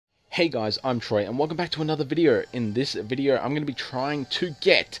Hey guys, I'm Troy and welcome back to another video. In this video, I'm going to be trying to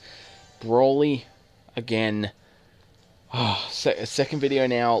get BROLY again. Second video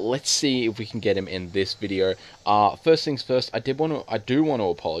now. Let's see if we can get him in this video. First things first, I do want to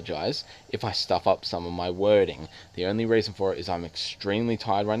apologize if I stuff up some of my wording. The only reason for it is I'm extremely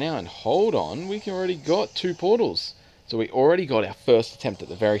tired right now, and hold on, we already got 2 portals. So we already got our first attempt at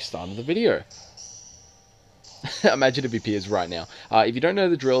the very start of the video. Imagine if he appears right now. If you don't know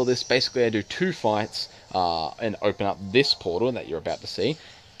the drill of this, basically I do 2 fights and open up this portal that you're about to see.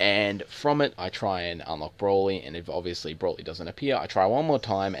 And from it, I try and unlock BROLY, and if obviously BROLY doesn't appear, I try one more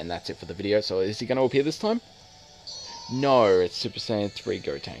time, and that's it for the video. So is he going to appear this time? No, it's Super Saiyan 3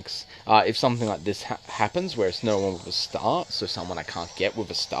 Go Tanks. If something like this happens, where it's no one with a star, so someone I can't get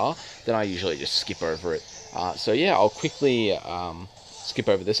with a star, then I usually just skip over it. So yeah, I'll quickly skip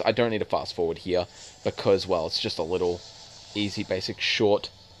over this. I don't need to fast forward here, because, well, it's just a little easy, basic,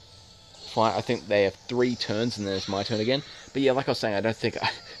 short fight. I think they have 3 turns, and then it's my turn again. But yeah, like I was saying, I don't think...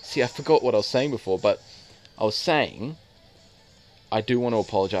 See, I forgot what I was saying before, but I was saying I do want to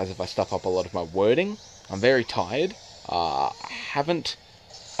apologize if I stuff up a lot of my wording. I'm very tired. I've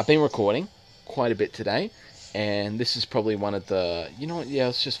been recording quite a bit today, and this is probably one of the... You know what? Yeah,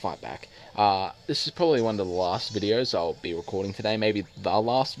 let's just fight back. This is probably one of the last videos I'll be recording today. Maybe the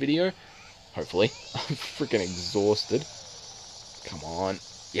last video. Hopefully. I'm freaking exhausted. Come on.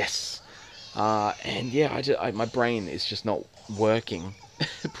 Yes. And yeah, my brain is just not working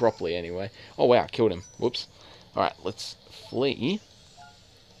properly anyway. Oh wow, killed him. Whoops. Alright, let's flee.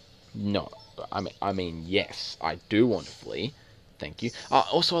 No, I mean, yes, I do want to flee. Thank you.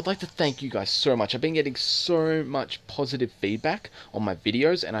 Also, I'd like to thank you guys so much. I've been getting so much positive feedback on my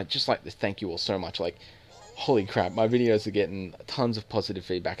videos, and I'd just like to thank you all so much. Like, holy crap, my videos are getting tons of positive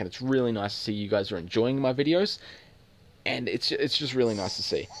feedback, and it's really nice to see you guys are enjoying my videos, and it's just really nice to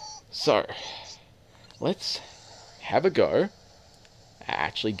see. So, let's have a go at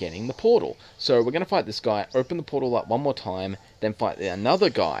actually getting the portal. So we're going to fight this guy, open the portal up one more time, then fight another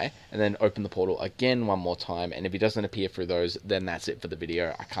guy, and then open the portal again one more time, and if he doesn't appear through those, then that's it for the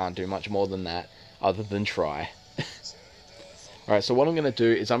video. I can't do much more than that, other than try. Alright, so what I'm going to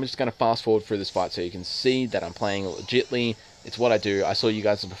do is I'm just going to fast forward through this fight so you can see that I'm playing legitly. It's what I do. I saw you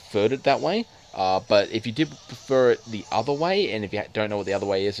guys preferred it that way. But if you did prefer it the other way, and if you don't know what the other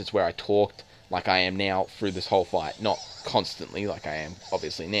way is, it's where I talked like I am now through this whole fight. Not constantly like I am,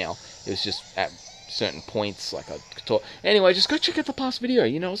 obviously, now. It was just at certain points, like I could talk. Anyway, just go check out the past video.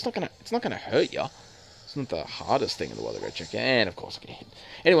 You know, it's not gonna hurt you. It's not the hardest thing in the world to go check out. And, of course, I get hit.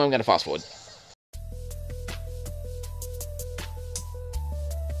 Anyway, I'm going to fast forward.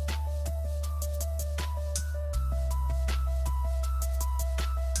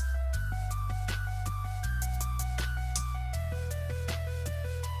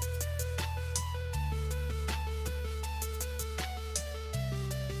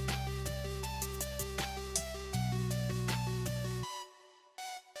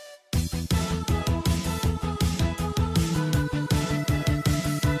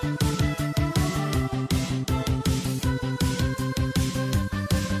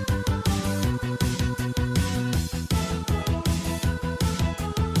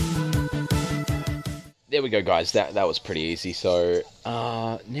 There we go, guys. That was pretty easy. So,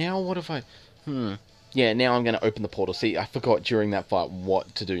 now what if I... Yeah, now I'm going to open the portal. See, I forgot during that fight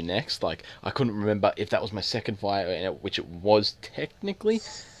what to do next. Like, I couldn't remember if that was my second fight, which it was technically.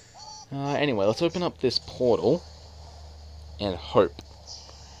 Anyway, let's open up this portal and hope.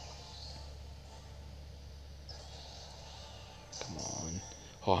 Come on.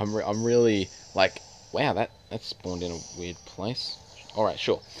 Oh, I'm really, like, wow, that spawned in a weird place. Alright,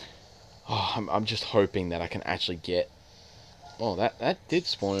 sure. Oh, I'm just hoping that I can actually get... Oh, that did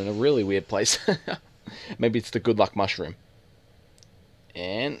spawn in a really weird place. Maybe it's the good luck mushroom.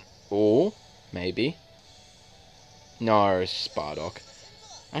 And... Or... Maybe... No, it's Bardock.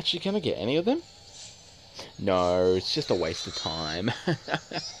 Actually, can I get any of them? No, it's just a waste of time.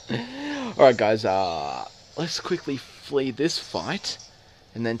 Alright, guys, let's quickly flee this fight.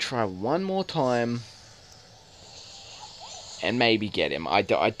 And then try one more time... and maybe get him. I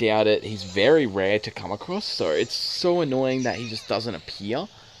doubt it. He's very rare to come across, so it's so annoying that he just doesn't appear.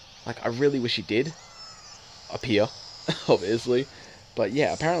 Like, I really wish he did appear, obviously. But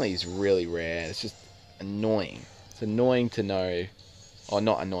yeah, apparently he's really rare. It's just annoying. It's annoying to know, or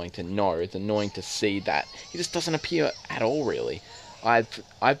not annoying to know, it's annoying to see that he just doesn't appear at all, really. I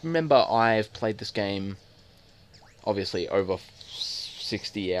remember I've played this game, obviously, over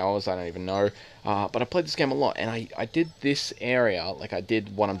 60 hours, I don't even know, but I played this game a lot, and I did this area, like I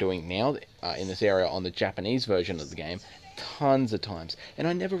did what I'm doing now, in this area on the Japanese version of the game, tons of times. And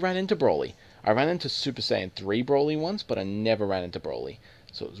I never ran into BROLY. I ran into Super Saiyan 3 BROLY once, but I never ran into BROLY.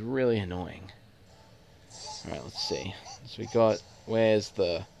 So it was really annoying. Alright, let's see. So we got... Where's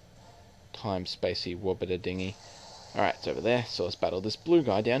the time spacey wobbita dingy? Alright, it's over there. So let's battle this blue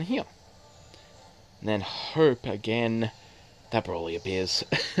guy down here. And then hope again that BROLY appears.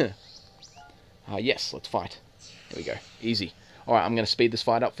 Yes, let's fight. There we go. Easy. Alright, I'm going to speed this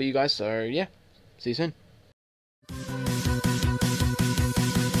fight up for you guys. So yeah, see you soon.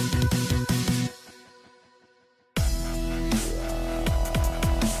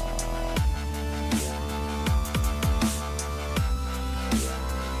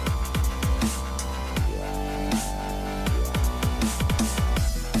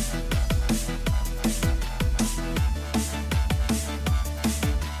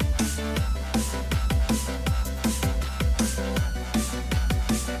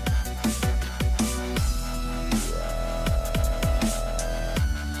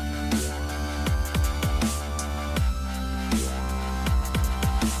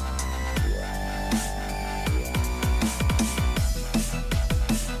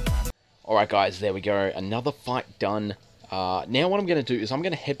 Alright guys, there we go. Another fight done. Now what I'm going to do is I'm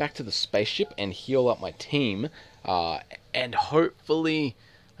going to head back to the spaceship and heal up my team. And hopefully,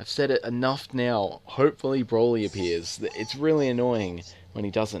 I've said it enough now, hopefully BROLY appears. It's really annoying when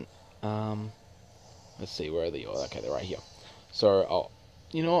he doesn't. Let's see, where are they? Oh, okay, they're right here. So,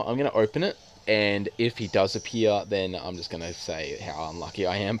 you know what, I'm going to open it. And if he does appear, then I'm just going to say how unlucky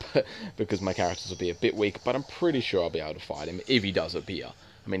I am. Because my characters will be a bit weak. But I'm pretty sure I'll be able to fight him if he does appear.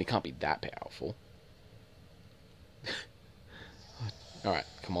 I mean, he can't be that powerful. Alright,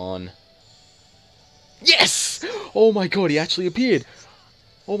 come on. Yes! Oh my god, he actually appeared.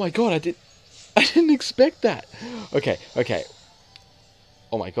 Oh my god, I didn't expect that. Okay.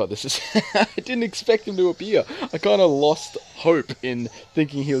 Oh my god, this is... I didn't expect him to appear. I kind of lost hope in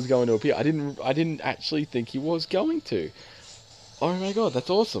thinking he was going to appear. I didn't actually think he was going to. Oh my god, that's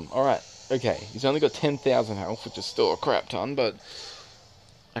awesome. Alright, okay. He's only got 10,000 health, which is still a crap ton, but...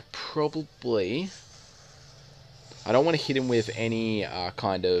 I don't want to hit him with any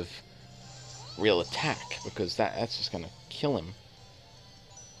kind of real attack, because that's just going to kill him.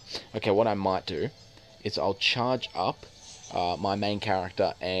 Okay, what I might do is I'll charge up my main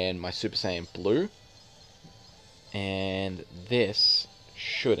character and my Super Saiyan Blue, and this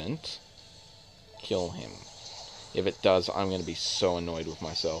shouldn't kill him. If it does, I'm going to be so annoyed with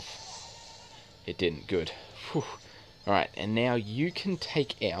myself. It didn't. Good. Whew. Alright, and now you can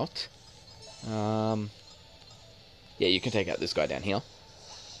take out... yeah, you can take out this guy down here.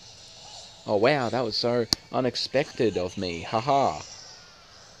 Oh wow, that was so unexpected of me. Haha.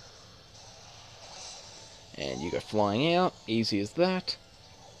 And you go flying out. Easy as that.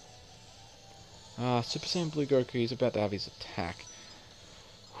 Super Saiyan Blue Goku, he's about to have his attack.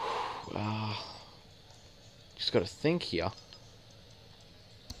 Just gotta think here.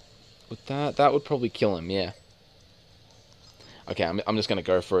 With that would probably kill him, yeah. Okay, I'm just going to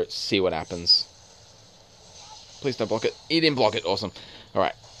go for it, see what happens. Please don't block it. He didn't block it. Awesome.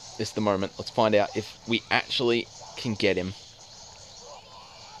 Alright, this is the moment. Let's find out if we actually can get him.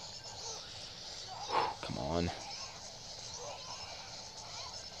 Come on.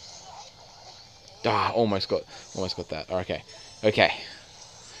 Almost got that. Okay.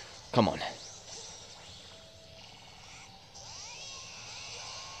 Come on.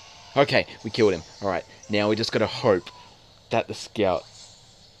 Okay, we killed him. Alright, now we just got to hope that the scout...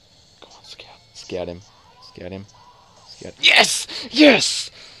 Come on, scout. Scout him. Yes! Yes!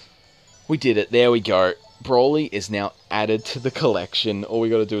 We did it. There we go. BROLY is now added to the collection. All we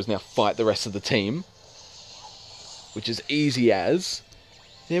got to do is now fight the rest of the team. Which is easy as...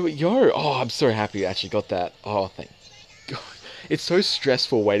 There we go. Oh, I'm so happy we actually got that. Oh, thank God. It's so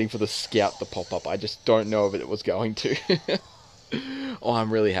stressful waiting for the scout to pop up. I just don't know if it was going to. Oh,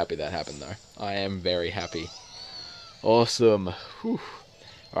 I'm really happy that happened, though. I am very happy. Awesome. Whew.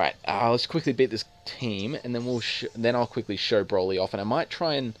 Alright, let's quickly beat this team, and then I'll quickly show BROLY off, and I might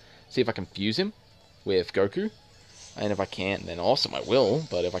try and see if I can fuse him with Goku. And if I can, then awesome, I will.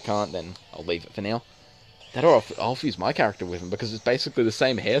 But if I can't, then I'll leave it for now. That or I'll fuse my character with him, because it's basically the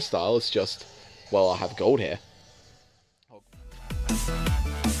same hairstyle, it's just, well, I have gold hair.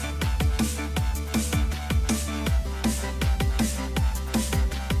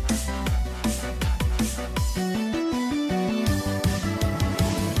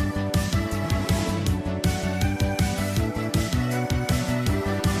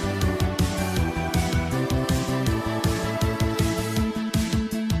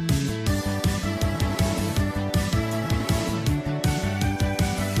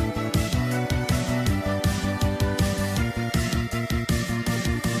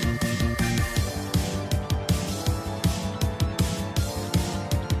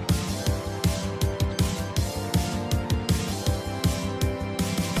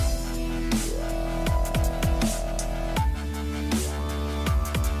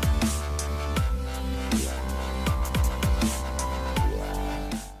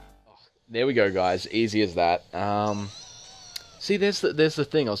 There we go, guys. Easy as that. See, there's the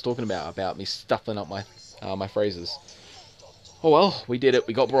thing I was talking about me stuffing up my phrases. Oh well, we did it.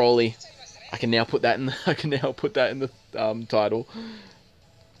 We got BROLY. I can now put that in. I can now put that in the title.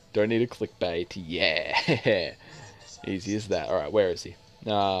 Don't need a clickbait. Yeah, easy as that. All right, where is he?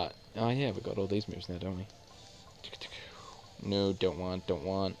 Oh yeah, we got all these moves now, don't we? No, don't want. Don't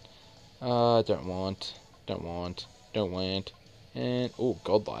want. And oh,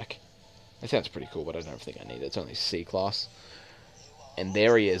 godlike. That sounds pretty cool, but I don't think I need it. It's only C class. And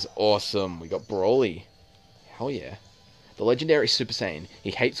there he is. Awesome. We got BROLY. Hell yeah. The legendary Super Saiyan. He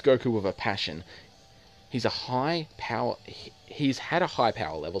hates Goku with a passion. He's a high power. He's had a high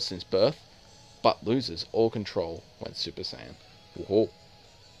power level since birth, but loses all control when Super Saiyan. Whoa.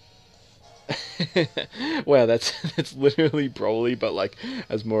 Wow, that's literally BROLY, but like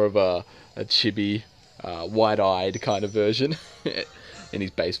as more of a chibi, wide-eyed kind of version in his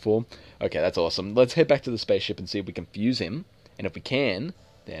base form. Okay, that's awesome. Let's head back to the spaceship and see if we can fuse him. And if we can,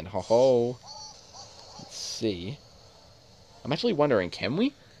 then ho-ho. Let's see. I'm actually wondering, can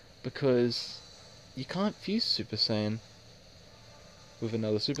we? Because you can't fuse Super Saiyan with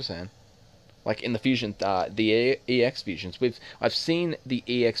another Super Saiyan. Like in the fusion, the EX fusions. I've seen the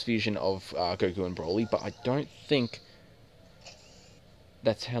EX fusion of Goku and BROLY, but I don't think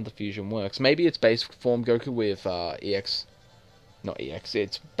that's how the fusion works. Maybe it's base form Goku with EX. Not EX.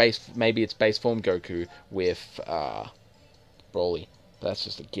 Maybe it's base form Goku with BROLY. That's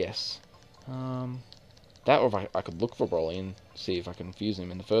just a guess. That, or if I could look for BROLY and see if I can fuse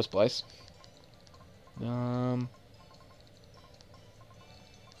him in the first place. I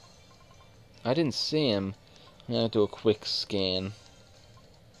didn't see him. I'm gonna do a quick scan.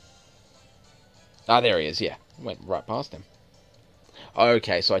 Ah, there he is. Yeah, went right past him.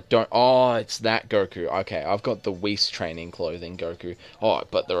 Okay, so I don't... Oh, it's that Goku. Okay, I've got the Whis training clothing Goku. Oh,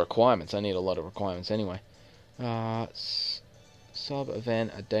 but the requirements. I need a lot of requirements anyway.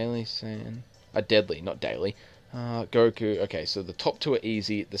 Sub-event, a daily Saiyan... A deadly, not daily. Goku. Okay, so the top two are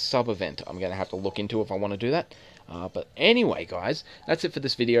easy. The sub-event, I'm going to have to look into if I want to do that. But anyway, guys, that's it for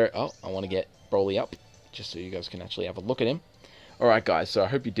this video. Oh, I want to get BROLY up, just so you guys can actually have a look at him. Alright guys, so I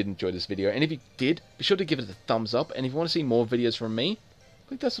hope you did enjoy this video, and if you did, be sure to give it a thumbs up, and if you want to see more videos from me,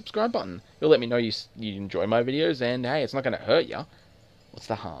 click that subscribe button. It'll let me know you enjoy my videos, and hey, it's not going to hurt you. What's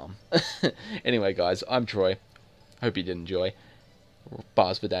the harm? Anyway guys, I'm Troy. Hope you did enjoy.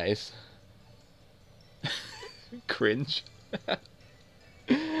 Bars for days. Cringe.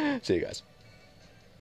 See you guys.